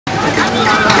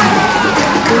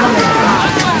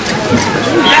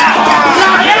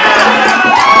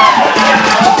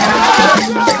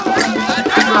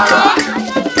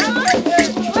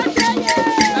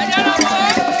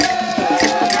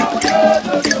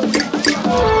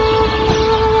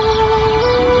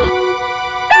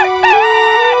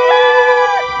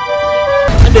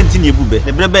bube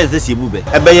ne brebe se si bube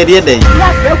ebe ye de den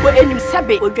na brego enim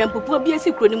sebe odwampopo bi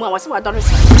esi kro ni mu a wase wadoro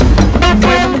se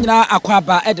nyina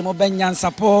akwaba edemo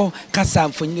NYANSAPO kasa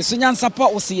mfonyini so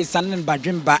NYANSAPO osi sanen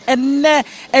badwemba enne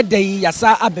edai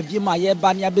yasa ababiem aye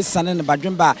ba ne abesanen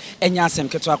badwemba enya asem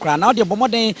keto akra na ode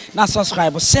bomoden na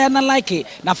subscribe share na like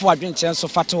na fo adwenche so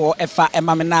fato efa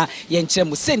emamena ye nche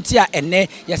mu sentia enne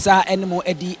yasa enemo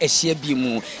edi ehia bi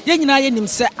mu ye nyina ye nim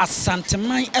se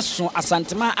Asanteman eso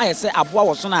Asanteman ayese aboa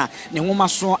wo so na ne nwoma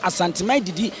so Asanteman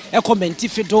didi ekomenti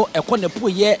fido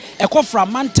ekonepuye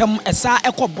ekoframantam esa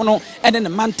ekobono ene ne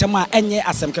mantem a enye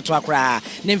asem keto akra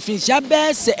ne mfinhia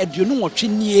be se aduonu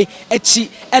nwotwenie echi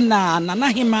ena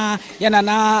nanahima ye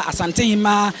nana Asante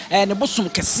hima ne Bosom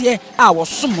Kesee a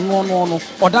wosom no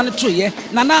odane toye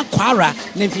nana kwara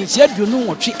ne mfinhia aduonu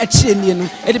nwotwe echi enienu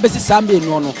ede besi sambe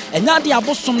enu no enya de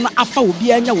abosom no afa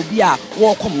obi anya obi a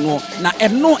wo kom no na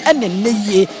eno ene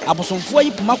neye abosomfo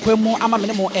yi puma kwamu ama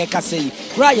mene mo ekasei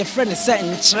kura ye frɛ ne se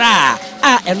Nkyiraa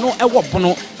a eno ewo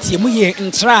bono tiemu ye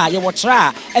Nkyiraa ye wo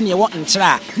tra ene ye wo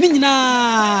Nkyiraa ni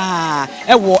nyina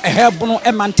ewo ehebono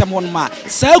emantem wono ma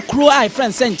saa kuro a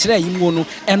friend se Nkyiraa yi mu no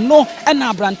eno ena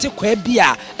abrante kwa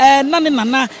bia nane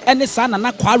nana ene saa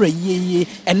nana kwara yeye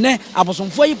ene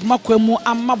abosomfo yi puma kwamu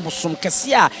ama Bosom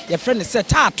Kesee a ye frɛ ne se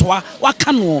Taatoa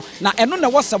waka no na eno na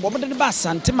wo sebo de ba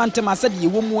Asanteman asade ye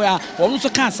wo mu a wo nso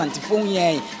ka Asantefo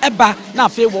yen eba na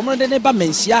afi wo mo de ne ba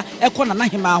Manhyia ekɔ nana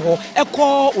hema ho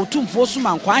ekɔ otumfo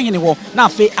sumankwa ahene ho na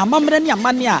afi amamre ne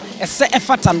amane a ese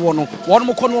efata no no wɔn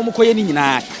mo kɔ no mo kɔ ye ni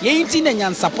nyina ye nti na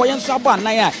NYANSAPO ye nso abɔ anan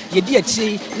a ye di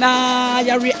achi na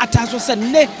yare atanso se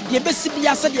ne ye besi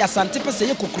bia se de Asante pese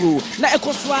ye kokoro na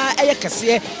ekoso a eye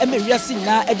Kesee emewiase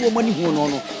nyina ede wo mani hu no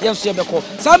no ye nso ye bɛkɔ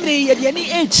samre ye de ani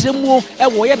enkyiremu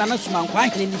ewo ye nana sumankwa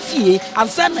ahene ni fie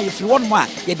ansa na ye firi wɔn mo a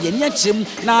ye de ani akyiremu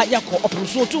na yakɔ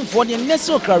opomso otumfo ne nese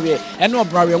okrawe ene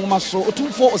obrawe nwoma so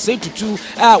otumfo osei tutu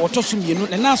a wotoso mienu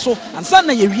ne na so ansa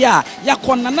na ye wi a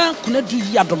yakɔ nana kunadu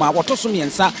yi adoma wotoso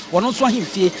miensa wono so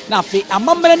ahemfie na afi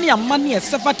amamre ne amane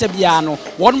esefata bia no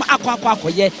wono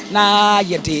akɔ na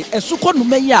ye de esuko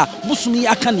numayi a busumi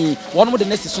akani wono de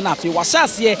nesi so na afi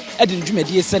wahyase e de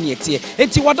ndwumadi esane etie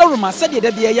enti wadaroma sade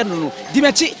de bia ye no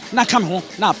dimechi na kam ho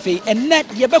na afi enne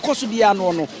ye bekoso bia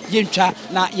no no ye ntwa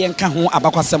na ye nka ho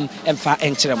abakwasem emfa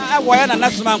enkyerem woye na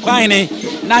nasumankwa ahene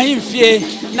na ahemfie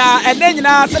na enne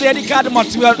nyina sade ye di card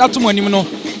motu atomonim no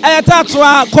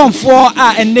Taatoa konfo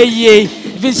a enne ye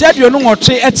vinhyia no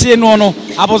nwotwe etie no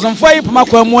abosomfo yi puma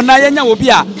kwamu na yenya obi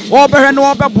a wo behwe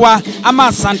no beboa ama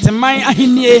Asanteman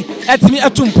ahenie etimi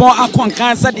atumpon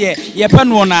akonkan sade ye pe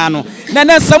no na no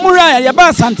na samura ye ba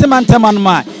Asanteman no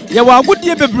ma ye wa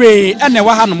agudie bebre ene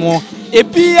wa hanomo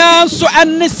ebia nso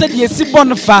enne sade si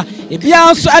bonfa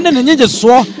ebia nso ene ne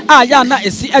nyegeso a ya na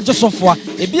esi egesofo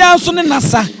ebia nso ne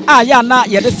nasa a ya na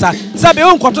ye de sa sabe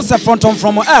onkoto se fronton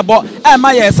from ebo e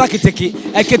ma ye sakiteki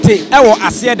ekete ewo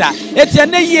asieda etie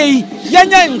ne yei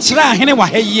yenya Nkyiraa hene wa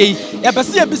heye ye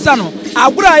bese ebisa no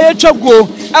agura ye twaguo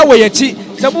ewo yechi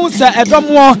sebu se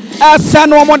edomo asa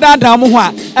no mo dada mo ho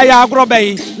a eya agoro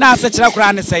bai na asekyira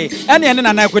kura ne sei ene ene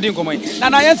na na akodi nkomoi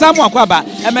na yensa mo akwaba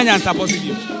NYANSAPO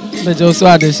video bejo so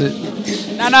adese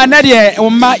na na de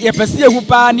umma ye pese ehu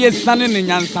pa ne esane ne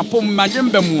NYANSAPO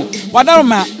madwemba mu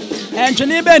wadaroma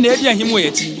entwene be na edi ahim wo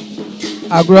yechi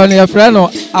agro ne yefre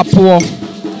no apo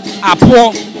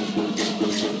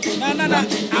na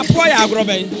apo ya agro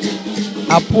bai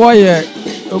apo ye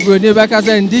obroni be ka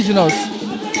say indigenous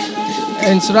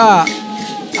Nkyiraa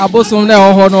abosom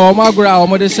na ho no magura o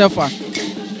mode shefa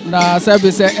na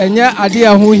sabe se enye ade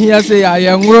ahu hia se ya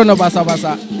ye nwuro no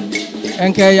basabasa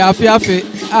enke ya afiafi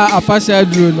a afasha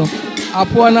duro no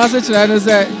apo na se kyerɛ no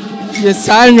se ye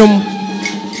sanyum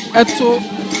eto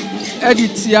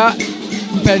editia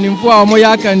mpanimfo a mo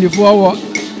ya kandifo wo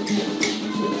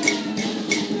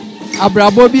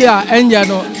abrabo bi a enye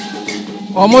no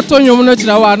o moto nyum no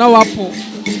kyerɛ wa na wapo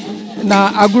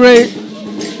na agure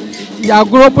ya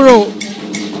grobro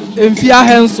emfia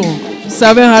henso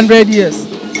 700 years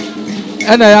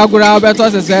ena ya gura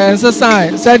beto se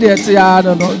sign said it ya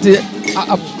no the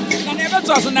na ne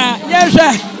beto so na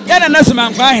yehwe ya na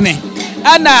nasumankwa ahene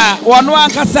ana wono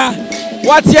ankasa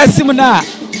wate asim na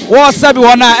wo sabi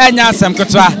wona enya asem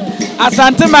ketwa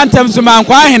Asanteman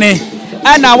sumankwa ahene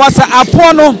ana wasa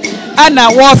apo no ana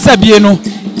wo sabie no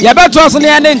ya beto so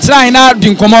na ne Nkyiraa ahene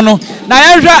adinkomo no na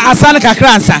yehwe asane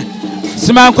kakransa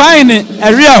sumankwa ahene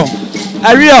ariel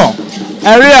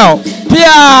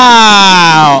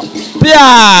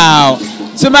piao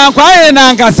sumankwa ahene na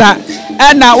ankasa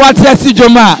ena wate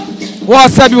asidwoma wo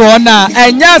sabi wona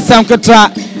enya asem ketwa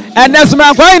ene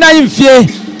sumankwa ahene ayimfie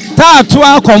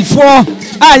Taatoa konfo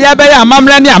a ya be ya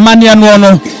amamre ne amane no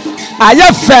no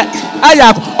ayefe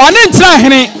aya oni ntra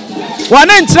hene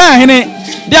woni ntra hene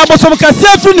dia Bosom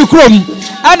Kesee fi ni krom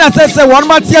ana sese won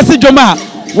matia se dwoma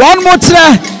won mo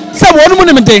tre se won mu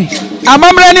nimde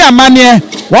amamre ne amane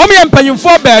won me mpanyimfo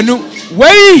baanu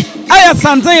wei aya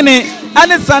santene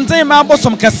ane santene ma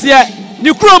Bosom Kesee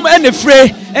ni krom ene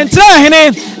fre ntra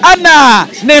hene ana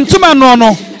ne ntuma no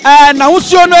no na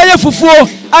husuo no eye fufuo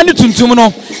ane tuntum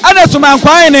no ana suma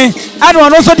nkwan ne ana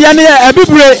ono so de ne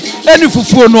abibire ene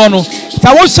fufuo no no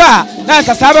sa wo sha na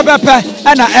sa sa bebepe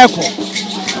ana eko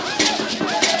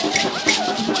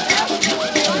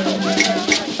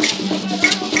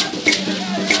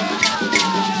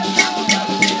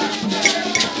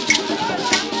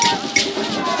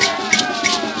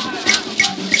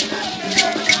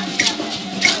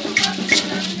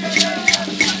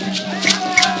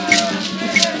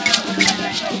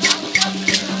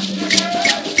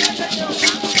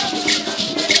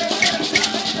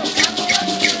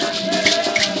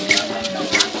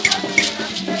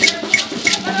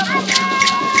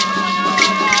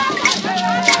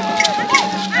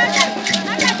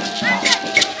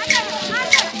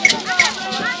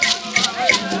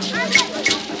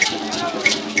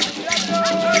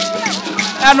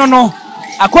no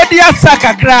akodi asa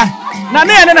kakra na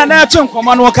ne na atwe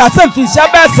nkomo no ka sa mfinsia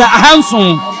besa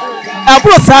ahanson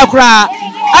aburo sakra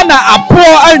ana apo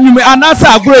anum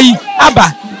anasa agoro yi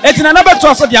aba etina na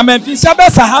beto so dia mfinsia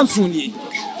besa ahanson ni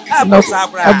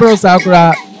aburo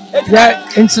sakra ya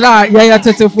Nkyiraa ya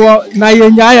tetefo na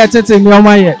yenya ya tete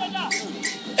nioma ye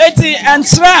eti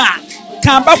Nkyiraa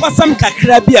kan ba kwasam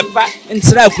kakra bi efa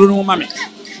Nkyiraa kuro no mame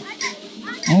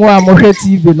mo hwe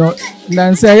TV no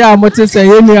na nse ya amote se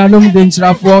ye nuanom de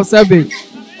Nkyiraa sebe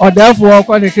odafo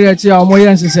kwa ne krechi omo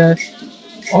ye nhyehyɛ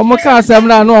omo ka asem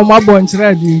na na omo abo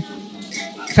Nkyiraa di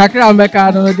kakra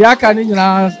meka no de aka ni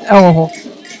nyina ewo ho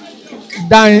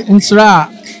dan Nkyiraa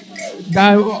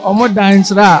dan omo dan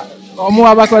Nkyiraa omo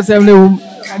abakosem na wum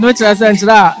no kyerɛ sɛ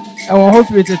Nkyiraa ewo ho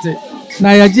fitete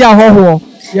na ye gi ahoho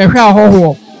ye hwɛ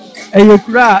ahoho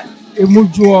eyekura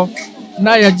emujuo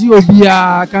na ye gi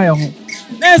obia ka ye ho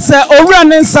nese owura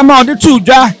ne nsama ode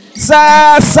tudwa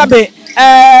sa sabe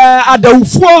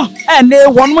adawufuo ene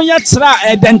wonmo ya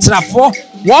kyera denkyerafo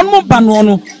wonmo ba no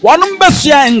no wonmo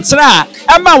besua Nkyiraa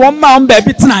ema wonma on ba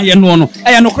bi tena ye no no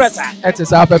eye no kresa ete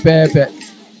sa pepepe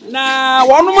na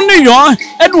wonmo ne yo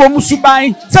ene wo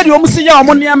musuban se de wo musi ya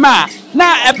wo ne ma na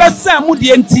ebesa mu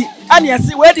de enti ane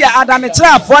ese we de adane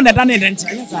kyerafo na dane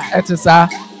denkyera sa ete sa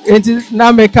enti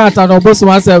na me ka ta no Bosom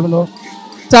asem no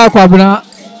ta kwabena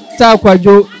ta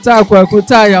kwajo ta kwaku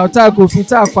ta ya ta kofi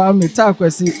ta kwa me ta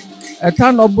kwasi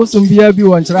eta no Bosom bia bi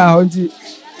won Nkyiraa ho nti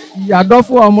ya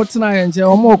dofo omo tena ye nje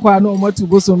omo kwa na omo tu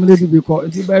Bosom le bi ko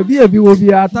nti ba bia bi wo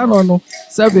bia ta no no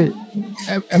sebe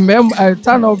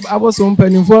ta no Bosom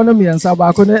panimfo no miensa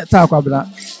ba ko ne ta kwabena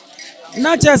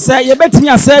na chese ye betimi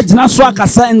asa gina so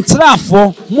akasa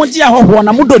Nkyiraafo moji ahoho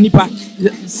na modo nipa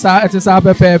sa ete sa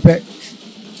pepepe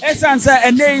esanse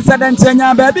ene isa da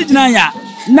nkyanya ba bi gina ya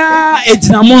na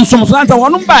ejina monso so anta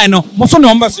wonu bai no mo so ne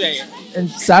omba so ye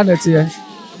sa na tie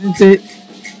nti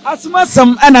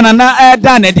asumasam anana na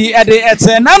da na di ede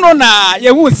ete na no na ye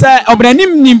hu se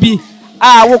obranim nimbi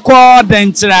a wokọ da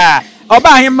Nkyiraa oba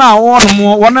ahema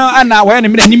wonu wono ana wo ye ne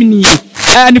mranim ni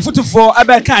ni futufo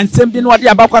abeka nsem bi no wode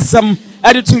abakwasam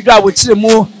ade tudwa wo kire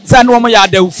mu se na wo ya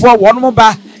adawufo wonu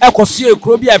ba ekoso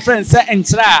ekro bi a friend se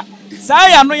Nkyiraa sa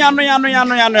ya no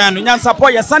NYANSAPO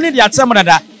ye sane de akyem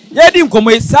dada ye di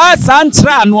nkomo sa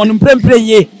Nkyiraa no no mprempre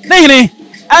ye ne hene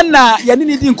ana ye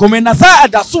ni di nkomo na sa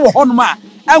adaso wo hono ma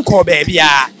enko ba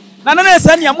bia na na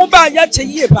se ne mo ba ya che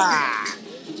yie ba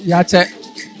ya che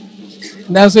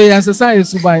na so ye nsesa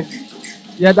esuban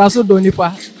ye daso do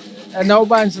nipa na wo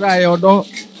ba Nkyiraa ye odo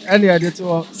ene ye de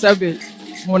to sebe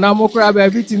mo na mo kra ba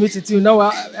bi timi titi na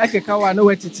wa ekeka wa na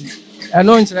watiti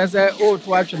eno Nkyiraa se o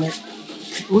to atwene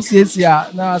usiesia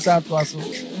na asa to aso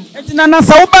enti na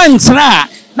sa wo ba Nkyiraa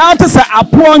na to sa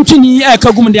apo ntwini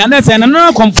ekagum de na se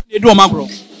na komfo do magro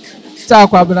ta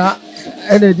kwabena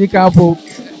ene dikapo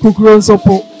kukuro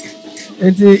nsopo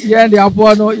enti ye de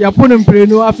apo no ya ponu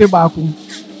mprenu afi baako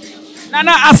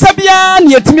na asabia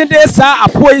ne yetimi de sa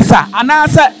apo isa ana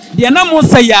sa de na mo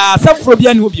sa ya safro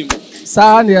bia ne obiem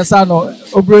sa ne sa no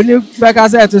obroni beka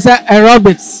sa to say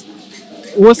aerobics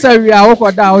wo sa wi a wo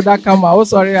koda wo da kama wo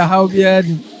sori a how bia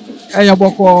ni eya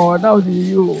boko na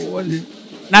odi you wole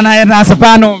na ye na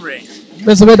sepa no mre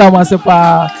beso be da ma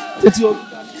sepa teti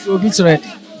obi kire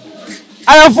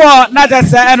ayafo na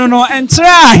jase eno no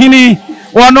Nkyiraa hini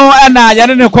wono na ye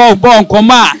ne ko bo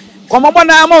nkoma komo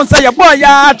na mo say ye bo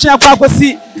ya atwe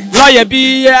akwakosi lawyer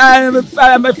bi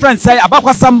friend say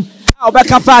abakwasam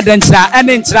obeka fa de nkyira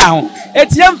ene nkyira ho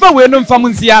etie mfa we no mfa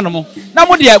munsia no mo na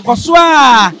mo de koso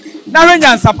a na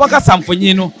NYANSAPO kasa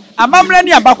mfonyi no amamre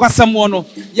ni abakwasam no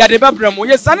ya de Abibirem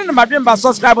ye sane ne madwemba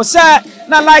subscribe share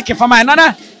na like fa man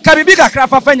na ka bibi kakra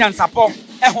fa NYANSAPO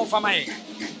ho fa man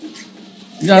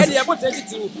yes ye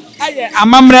botetiru aye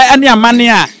amamre ene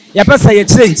amane a ya pesa ye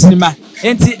kire nkyirima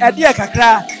enti ede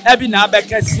kakra abi na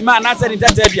abeka sima na se ni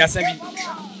tata bi asabi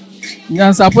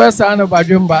NYANSAPO sane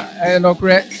badwemba no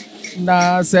kre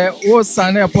na se wo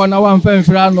sane po na wa mfa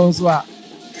mfira no so a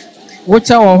wo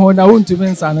cha wo ho na wontumi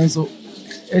nsane so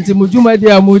enti mujuma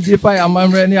dia mudi fa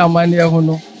amamre ne amane ho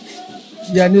no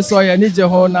ya ni so ya ni je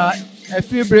ho na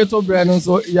efi bre to bre no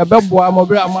so ya beboa mo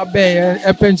bre amabe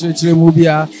e penchire mu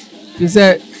bia ti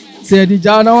se di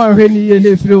ja na wan hwe ni ye na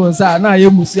efiri won sa na ye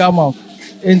musu ama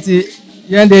enti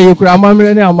ye de yekura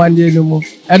amamre ne amane no mu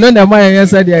eno na ma ye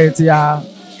se de yeti ya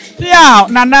Tia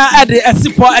nana ade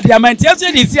asipo ade amanti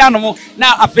eche di si anomo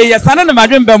na afe ye sane ne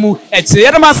madwemba mu eche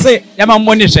ye ma se ya ma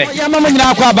mmoni hwe ya ma nyina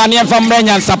akwa abane emfa mra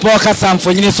NYANSAPO kasa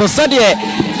mfonyini so sade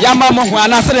ya ma mo ho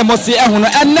ana sade mo se ehuno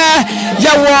enne ye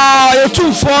wo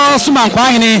yetumfo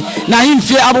sumankwa hene na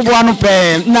himfie aboboa no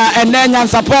pe na enne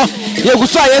NYANSAPO ye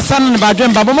guso aye sane ne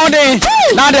madwemba bo mode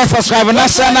na de subscribe na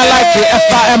share na like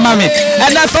efa emame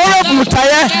enne so ro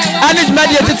mutaye ani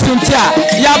dmadi etitintia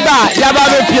ya ba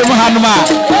be pie mu hanuma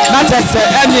na tese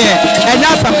ene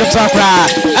enyasam ketrakra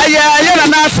aye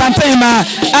na Asanteman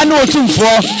ane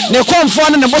otumfo ne komfo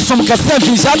ne Bosom Kesee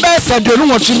fisha be se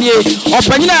dolu wotwnie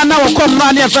opanyina na wokom no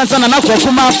ane efense na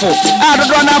kwakumafo a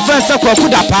dodo na efense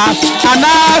kwakudapa ana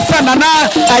sana na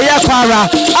aye kwara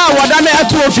a woda na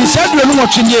eto ofisha dolu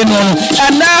wotwnie no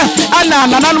ene ana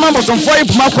nananum Bosomfo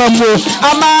ipuma kwamu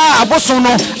ama abosom no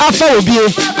afa obie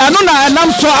eno na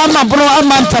enam so ama bro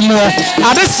ama ntamo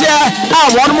adese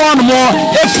a wonmo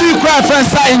no free cry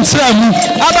friends in Chiramu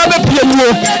ababe piemu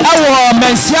awo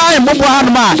Manhyia embo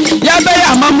hanuma ya be ya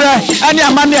amamre ani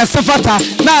amane esefata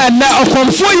na ene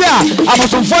okomfo ya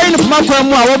abosomfo yi ne puma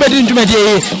mu a wo bedi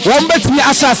ndwumedie wo betimi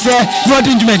ahyase no odi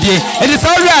ndwumedie edi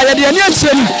sawra ya de ani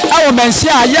akyem awo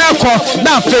Manhyia yeko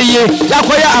na afeye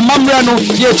yakoya amamre no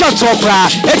ye twotokra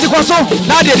eti koso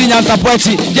na de NYANSAPO ati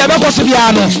ye be koso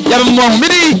bia no ye be mo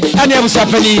humidi ani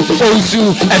abusapani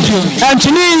ozu adum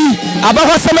antini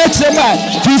abakwasama kyema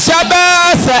fisha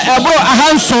ba se ebro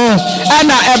ahanso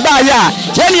ana eba ya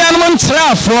yeni anum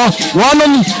ntrafo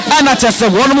wonum ana chese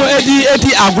wonum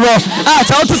edi agro a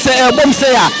ta otu se ebom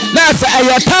se ya na se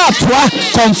eye Taatoa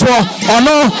konfo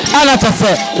ono ana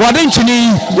chese wodi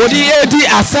nchini wodi edi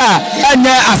asa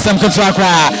anye asem ketua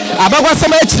kra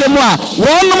abakwasama kyeremu a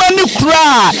wonum ani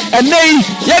kura enei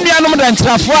yeni anum da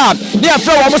ntrafo a ne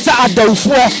afra wo sa adawfo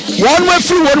wonum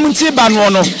afiri wonum nti ba no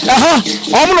no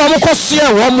omo no kosie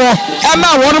womo ema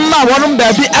wonum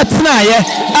baabi atenaye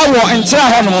awo nkyira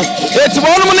hono eti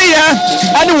wonum ne ye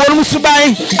ane wonum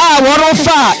suban a wonum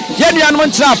fa ye nuanom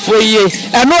nkyirafo ye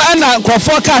eno ana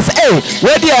nkofo kas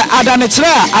we de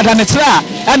adanekira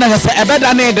ana se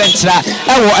ebeda ne de nkyira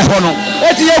awo ehono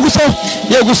eti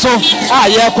yeguso a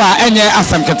ye kwa enye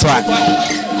asem ketwa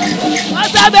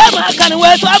Asabe ma kan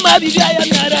we to ama bibia ya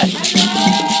miara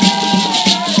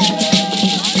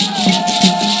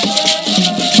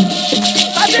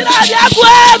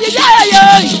Diakwa bibia yo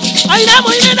aina mo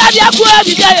ni na diakwa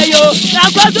bibia yo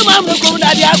na kwa so ma mko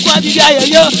na diakwa bibia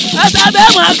yo asabe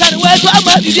ma kan we to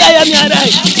ama bibia ya miara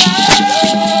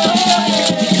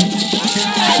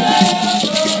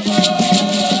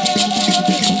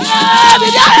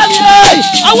bibia yo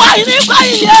awa ni kwa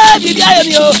ye bibia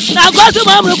yo na kwa so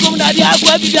ma mko na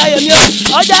diakwa bibia yo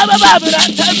oja baba bra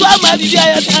ta so ama bibia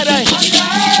ya miara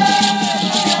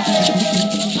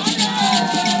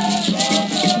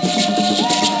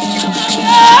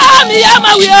Miyama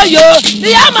yo,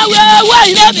 miyama wo,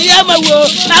 ina miyama wo.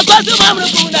 Na kwa so mamru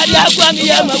kuna dia kwa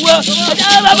miyama wo.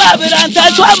 Oja baba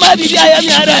biranta so ma bibia ya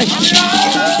miara.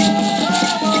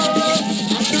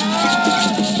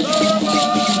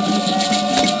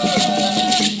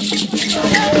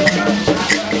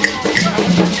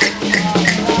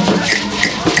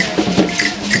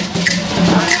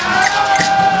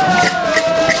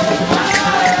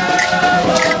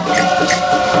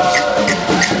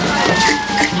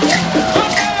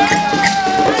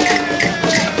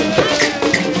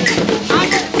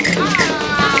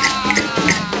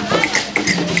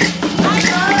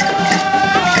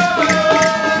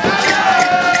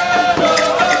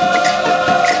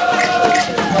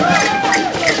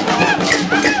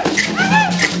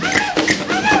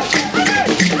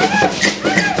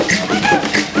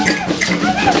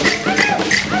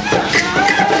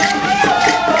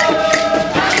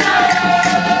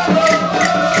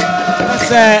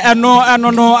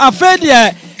 eno no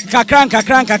afedie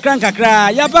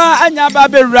kakra yaba anya ba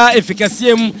bewura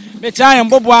efikasiem me chan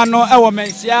mboboa no e wo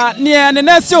Manhyia ne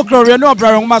nesi okrore no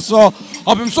obraro ngma so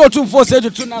obim so tumfo se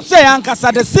tutu na say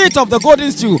ankasa the seat of the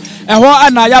golden stew ho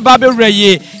ana yaba bewura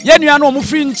ye nua no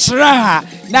omfiri Nkyiraa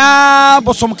na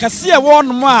Bosom Kesee wo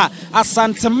no a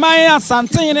Asanteman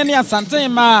Asante ne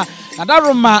Asanteman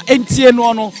adaroma entie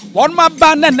no no won ma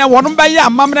ba ne won ba ye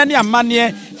amamre ne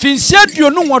amane finsia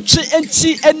duonu nwotwe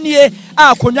enti anie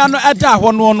akonwa no eda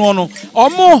ho no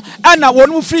omo ana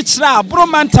won firi Nkyiraa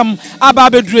bromantam aba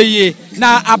bedureye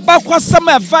na abakwasam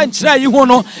eva Nkyiraa yi ho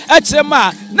no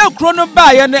ekirema na kro no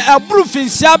ba ye ne aburu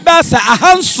finsia ba sa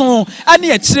ahanso ane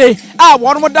ekire a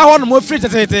won da ho no mo firi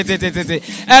tete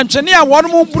entwene a won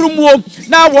mo burumu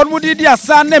na won mo didi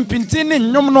asa na mpinti ne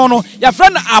nnwom no ya fra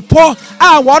na apo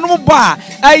a won mo ba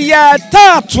aya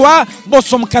Taatoa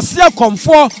Bosom Kesee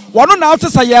komfo won na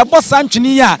otesa ye bosa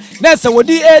ntwene ya na se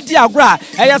wodi edi agora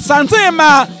aya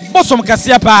Asanteman Bosom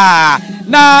Kesee pa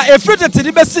na efrite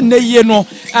di besi na yie no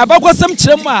abakwasam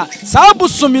kirem a saa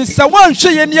Bosom se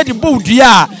wanhwe ye ne de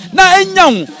bodua na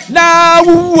enyan na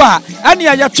wuwa ane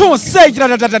ya twon se gira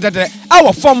dadadade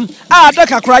awo fom a da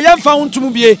kakra ye mfa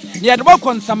huntum bie ne ye de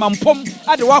wakonsamampom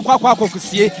ade wakwa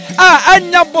akokusie a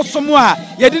anya Bosom a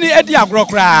ye de ni edi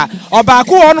agrokra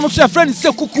obaako wonom so efrani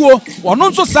se kukuo wono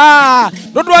nso saa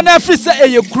dodo na afri se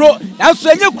eye kuro nanso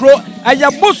enye kuro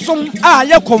aya Bosom a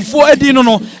ye komfo edi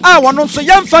no a wono nso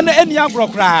ye mfa na eni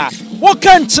agrokra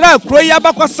woka Nkyiraa kuro ya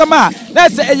bakwasam a na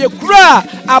se eye kuro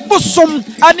a Bosom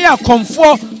ane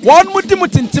akomfo won mudi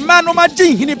mutintima no magye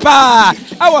hini pa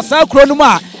awo saa kuro no mu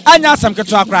a anya asam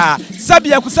keto akra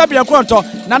sabia kronto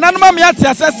nananoma me ate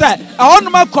asese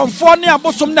ahonoma komfo ne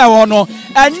Bosom na wo no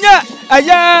anya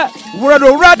aya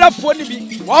wurada fo ni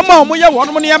bi wo ma omo ye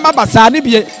wonom ne ma basa ne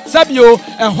bi sabio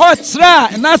eho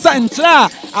Nkyiraa na sa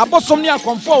Nkyiraa Bosom ne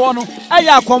akomfo wo no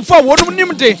aya akomfo wonom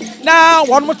nimde na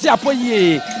wonom te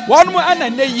apoye wonom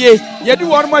anane ye yedi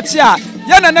wonom achi a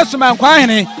yana nesuma nkwa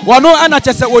hene wono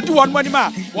anachese odi wonom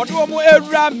anima wodo mo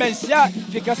ewura Manhyia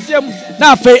fikasem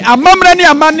na afi amamre ne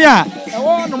amane a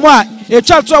wonom a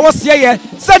etwa to wosie ye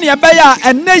sane ebeya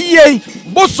eneye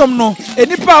Bosom no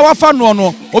enipa wafa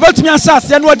no obetumi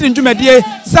asase no odi ndwumadie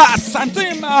sa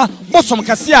Asanteman Bosom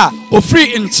Kesee a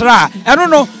ofri Nkyiraa eno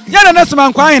no yana nesuma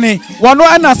nkwa hene wono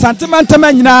ana Asanteman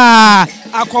nyina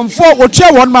akomfo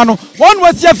wotwe won ma no won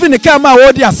wasi afi ne kama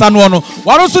wodi asa no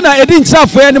wano so na edi Nkyiraa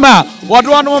fo anima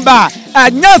wodo wono ba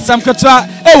anya sam ketra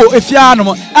ewo efia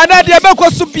no ana de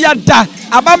bekoso bia da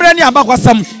abamre ne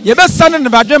abakwasam ye besane ne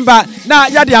badwemba na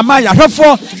yade ama ya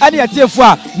hwefo ane yatiefo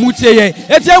a mutie ye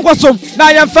etie nkoso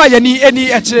na yemfa yani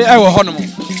eni ekire ewo honom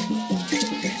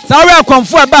sawe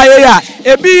akomfo ba ye ya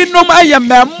ebi nom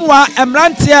ayememmoa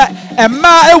emrantie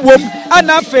emma ewom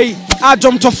ana afei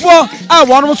adwomtofo a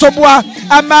wonom so boa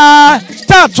ama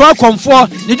Taatoa komfo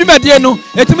ne dwumadie no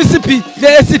etimi sipi de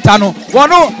esita no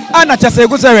wono ana chese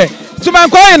gusere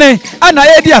sumankwayene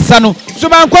ana edi asa no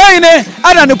sumankwayene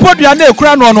ana ne podua na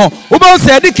ekura no wo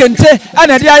se edi kente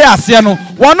ana de aya ase no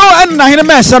wono ana hene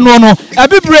ma ehye no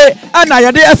abibire ana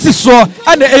yede asiso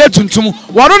ana eye tuntum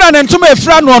wono na ne ntum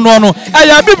efra no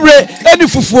aya abibire eni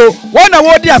fufuo wona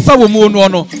wodi asa wo mu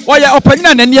no woye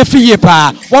opanyina na ne afiye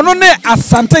pa wono ne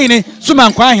Asante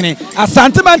sumankwayene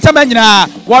Asanteman nyina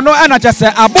wono ana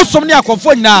chese Bosom ne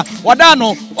akomfo nyina woda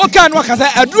no oka no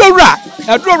akasa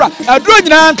aduro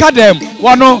nyina nka dem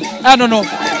wono eno no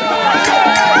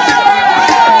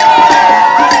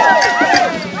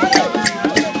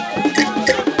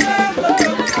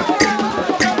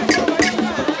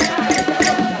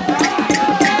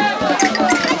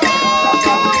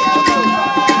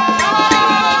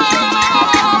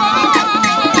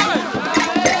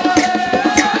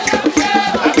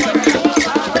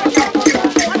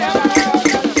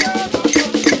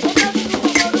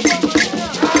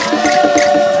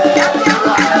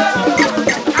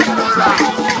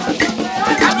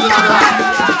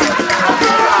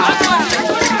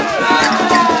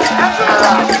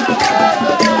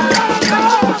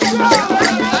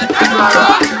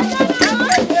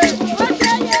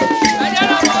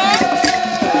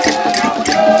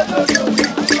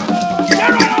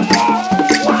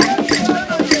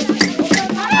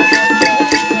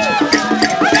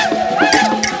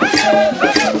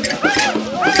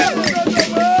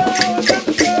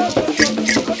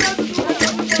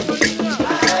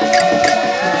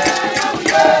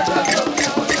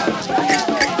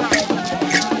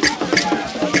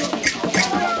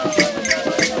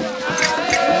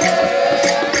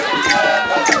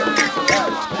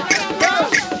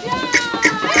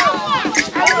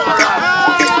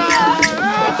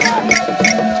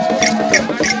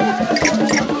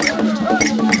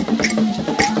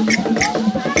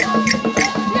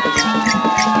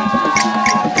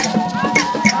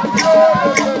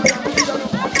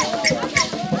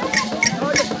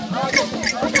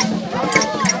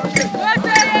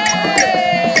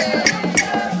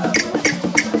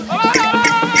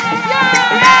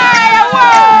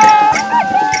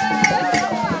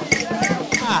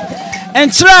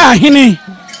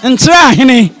Nkyiraa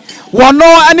hene wono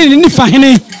ane ni nifa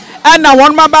hene ana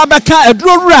won maba beka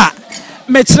adurowura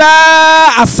mekyira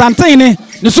Asante hene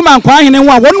ne suma nkwa hene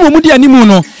wo a won mu di animu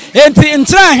no enti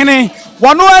Nkyiraa hene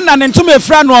wono ana ne ntoma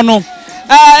efra no no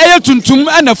eye tuntum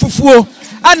ana fufuo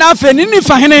ana afa ni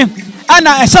nifa hene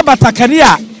ana ehye batakari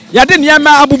a yade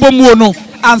niama abobomuo no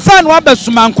ansa no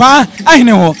abasuma nkwa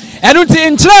ahene ho enu nti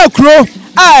Nkyiraa kuro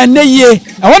a eneye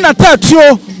wona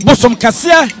Taatoa Bosom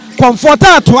Kesee komfort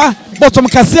Taatoa Bosom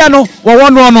Kesee no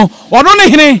wono ne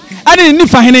hene ane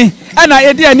nifa hene ana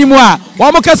edi animu a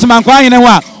wo mo kasuma nkwa hene ho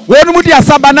a wonu mu di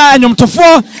asaba na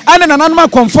anyomtofo ane nananuma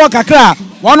komfort kakra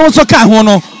wonu nso ka ho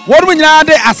no wonu mu nyina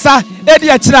de asa edi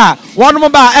akira wonu mu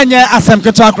ba enye asem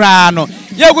keto akra no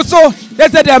yeguso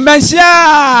yese de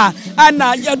Manhyia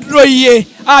ana yadroye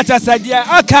atasade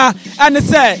aka ane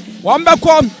se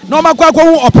wombekọ no makwa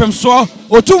hu opemso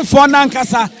otumfo na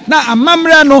nkasa na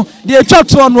amamre no de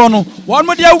etwato no won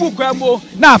mo de agu kwambo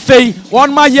na afei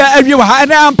won ma ye awie wa ha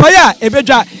na ampaya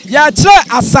ebedwa ya kire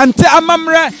Asante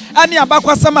amamre ane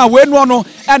abakwasam a wenu no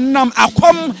enam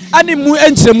akom ane mu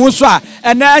enkyeremu so a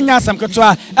ene anya asam keto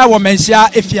a ewo Manhyia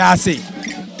efiase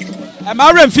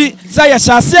Amaremfi sa ya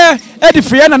hyase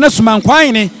edifrie na nasuma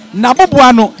nkwan ne na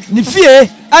boboa no ne fie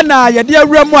ana yede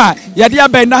awuramu a yede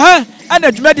aben na ha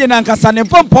ana dwumade na nkasa ne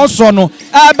pompon so no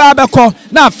aba abekọ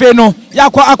na afe no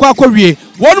yakọ wie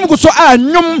wonum guso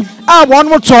anwum a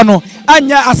wonum to no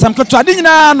anya asamketo ade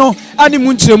nyina no ani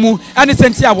mu nkyeremu ani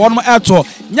senti a wonum eto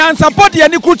NYANSAPO de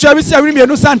ani kurutwa wi se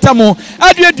awimienu santamo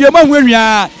aduadua ma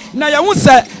hwehwia na yahu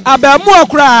se abamu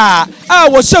akura a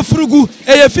wo hyefurugu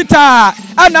eye fita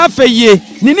ana afeye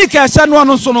nini ka hye no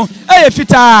no so no eye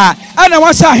fita ana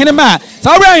wa hye ahene ma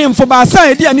sawre ahemfo ba san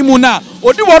edi animu na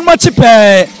odi won ma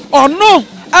chipe ono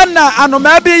ana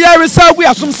anoma bi yarisa gu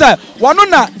asum se wono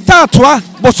na Taatoa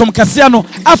Bosom Kesee no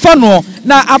afa no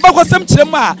na abakosem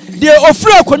kirem a de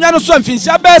ofura akonya no so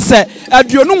amfinhia bese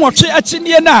aduonu nwotwe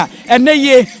akyenie na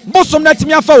eneye Bosom na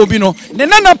timi afa obi no ne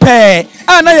nana pe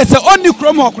ana yese onni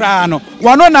krom hokra no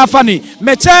wono na afa ni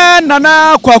meche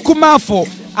nana kwakumafo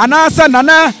anasa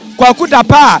nana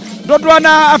kwakudapa dodo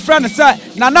na afra ne se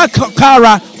nana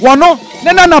kara wono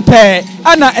ne nana pe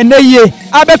ana eneye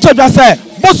abetodwa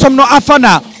se Bosom no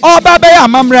afana oba be ya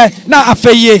amamre na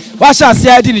afeye wa sha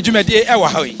ase adi ni dwumade e wa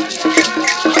hawi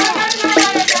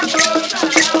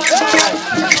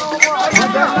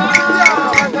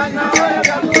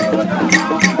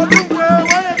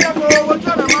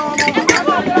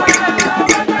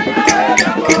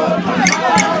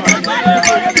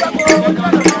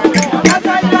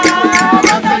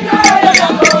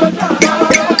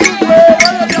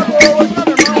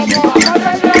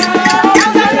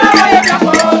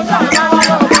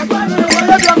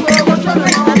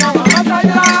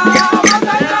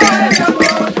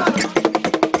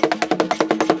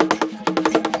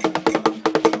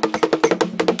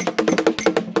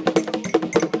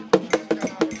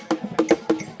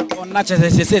na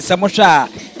chese samohwa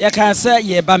ya kan se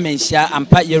ye ba Manhyia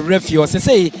ampa ye refio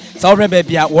sese sa wo ba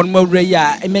bia won mawura yi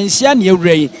a Manhyia ne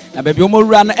ewura yi na ba bia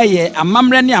mawura no eye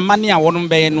amamre ne amane a won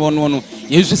be no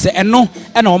yesu se eno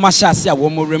na wo ma hya ase a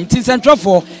won mawura mti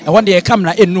sentrofo e won de ye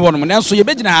kamera enu won na so ye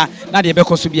begina na de ye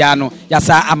bekoso bia no ya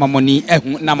sa amamoni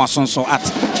ehu na masonso at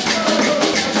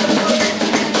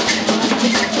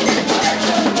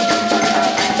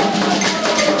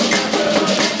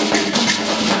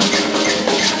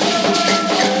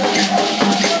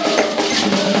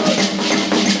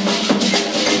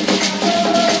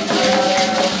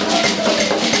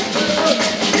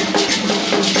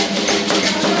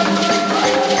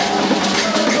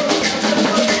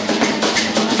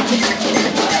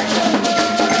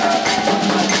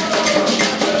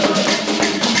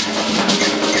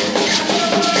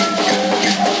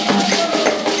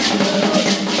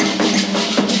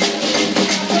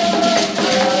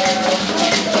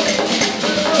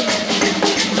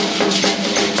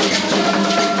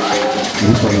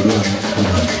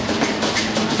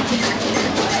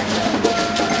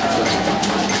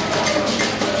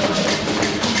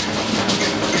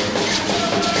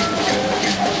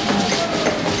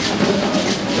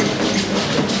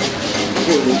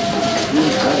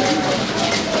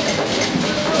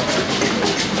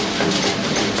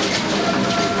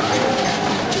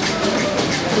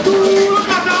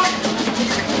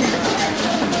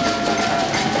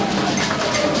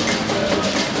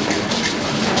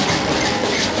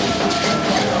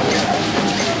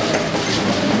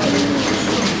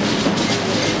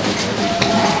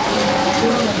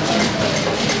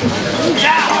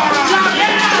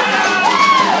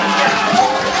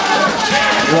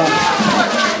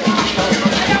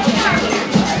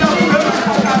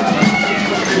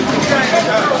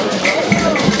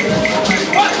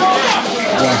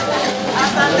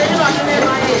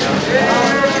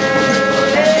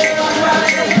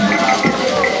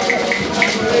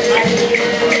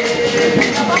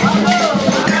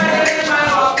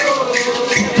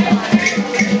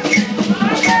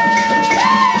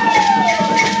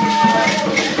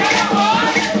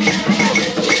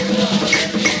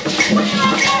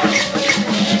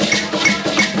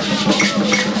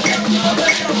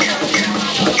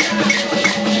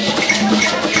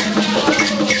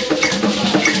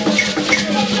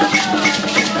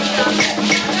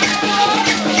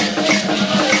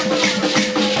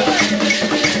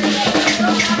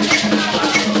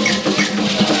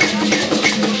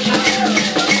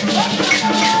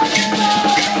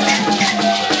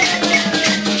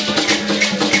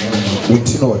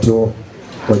Untino watu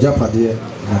wajapade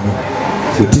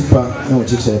kutipa na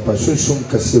uchicha pa sunsun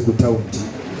Kesee kuta unti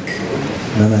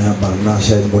nana yaba na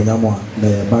sha mbonyamwa na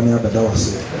yaba ne adada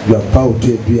wase ya pa otu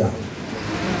edua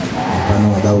bana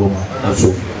wadawo ma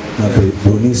so na fe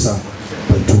bonisa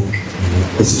pantu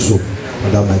esiso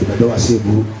madam na adada wase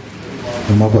bu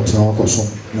na makoti na wakoso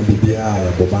na bibia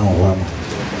ya boban ho ama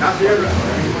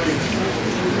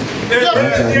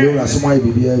ya yo asoma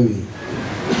bibia wi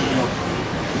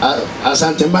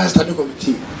Asanteman study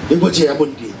committee ego che ya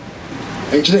bondi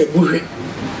Nkyiraa ebuhwe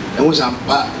enwo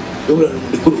sampa ewura no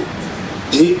dekuro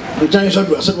di ntan so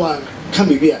do aso ka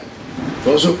bibia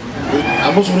so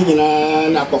aboso no nyina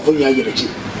na akofo nya yerechi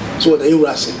so da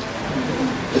ewura se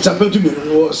eta petu bi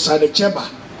no sa de cheba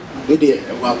de de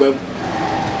agwam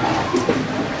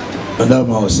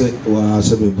adama ose wa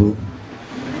sebebu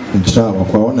Nkyiraa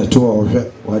wakwa wona to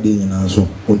ohwe wade nyina so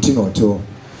onti na ote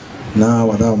na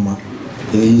wadama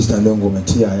standing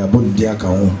government ya bondi aka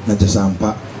ho na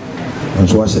jesampa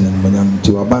nso wa sene mbanyam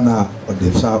ti wabana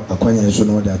ode fa akwanya nso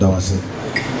no de adawase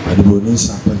adiboni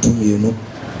sa pantumienu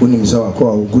unim sa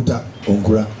wakwa oguta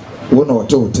onkura wona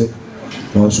ote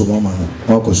na so mama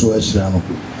no wakoso ahira no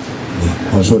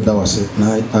nso dawase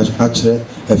na akire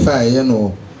efa ye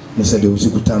no mesede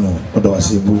usikuta no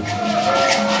odawase bu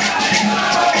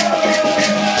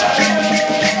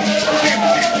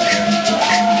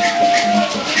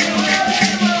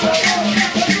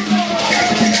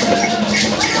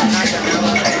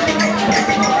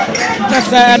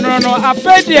no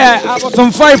afedie abosom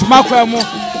 5 makwemu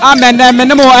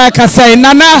amenemo Kesee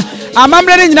nana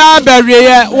amamre nyina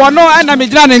bawie wono ana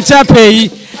megyina ne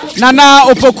nchapeyi nana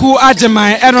opoku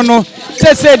ageman eno no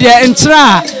sese de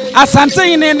Nkyiraa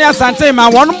Asante ne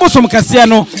Asanteman wono Bosom Kesee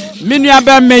no menua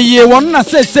ba meye wono na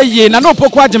sese ye nana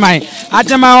opoku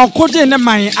ageman okoje ne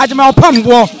man ageman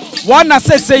opambo wona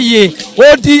sese ye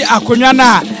odi akonwa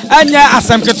na anya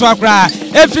asamketo akra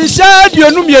efisha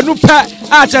duonu mienu pa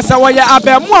achesa waya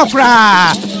abemu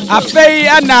akra afei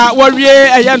ana wawie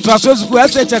eyanto asozuku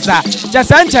asechesa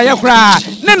chesa ncha yakra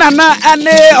ne nana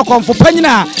ane okonfo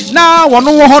panyina na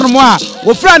wono wo hono a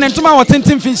wofra ne ntoma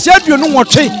wotentim finhia duonu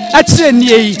nwotwe akire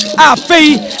nie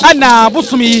afei ana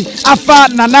Bosom afa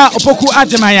nana opoku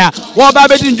ageman ya wo ba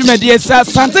bedi ndwumadi esa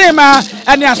Asantema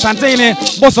ane Asante ne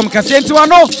Bosom Kesee nti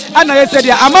wono ana yese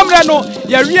dia amamre no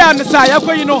ya wia ne sa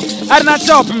yakoyi no ana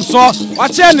chopim so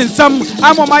wache ne nsam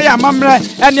amoma ya amamre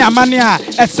ane amane a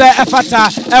ese efata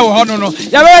ewo hono no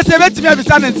ya wese betimi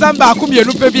abisa ne nsam ba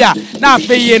akomienu pe bia na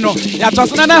afeye no ya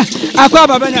tosona na akwa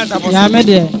baba NYANSAPO ya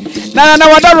mede na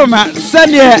wadaroma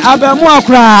sene abamu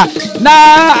akra na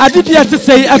adibia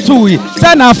tesei atuwi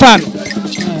sana afan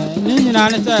ni nyina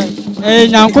ne se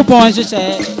nyankopon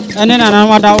hyehyɛ ene na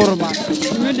wadaroma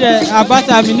mi de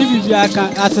abasa mi ni bibia ka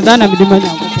aseda na mi de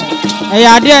nyankopon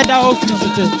ya de da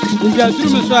ofisite bibia turu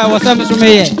mi so a wasa mi so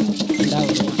meye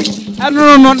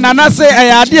no nana se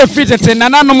ya de fitete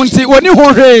nana no nti woni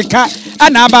hohwe ka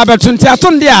ana aba betunti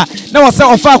atonde a na wose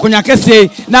ofa akonya Kesee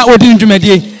na odi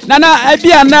ndwumadie nana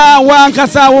abia na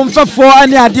wankasa wo mfafo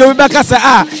ani ade wo bekasa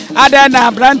a ada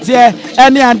na brantie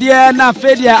ani ade na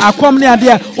fedia akom ni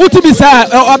ade utibisa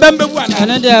obembebu ana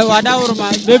ene de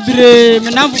wadaroma bebre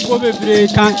menamfo bebre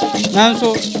kan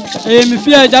nanso mi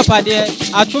fie japade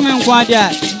atumi nko ade a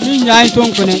mi nyaa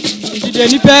ntonkone ndide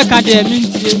nipa ka de mi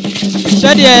ntie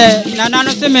sede nana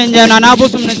no se menye nana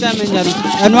Bosom ne se menye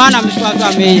no eno ana mi so aso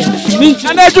ameye mi ntie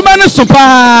ana adwuma no so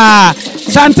pa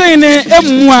Asante ne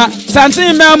emua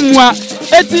Asante me emua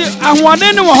eti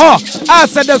ahwone ne wo ho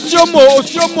asede siomo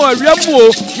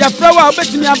awiamu ya frawa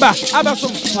obetimi aba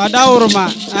som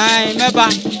wadaroma ai meba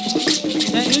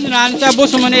ni nyina nte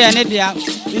Bosom ne ye ne dia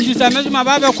ndi sa mesuma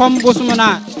ba be kom Bosom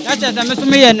na ya che sa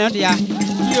mesuma ye ne dia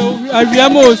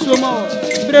awiamu osiomo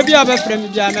bire bia be frem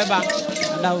bia meba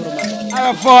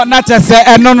wadaroma for na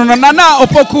chese no na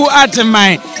opoku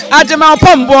ageman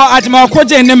opambo ageman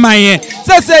okoje ne man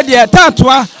sese de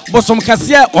Taatoa Bosom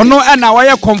Kesee ono na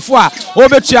waye komfo a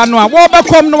obetua no a wo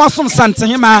bekom no wasom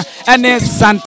Santehema ene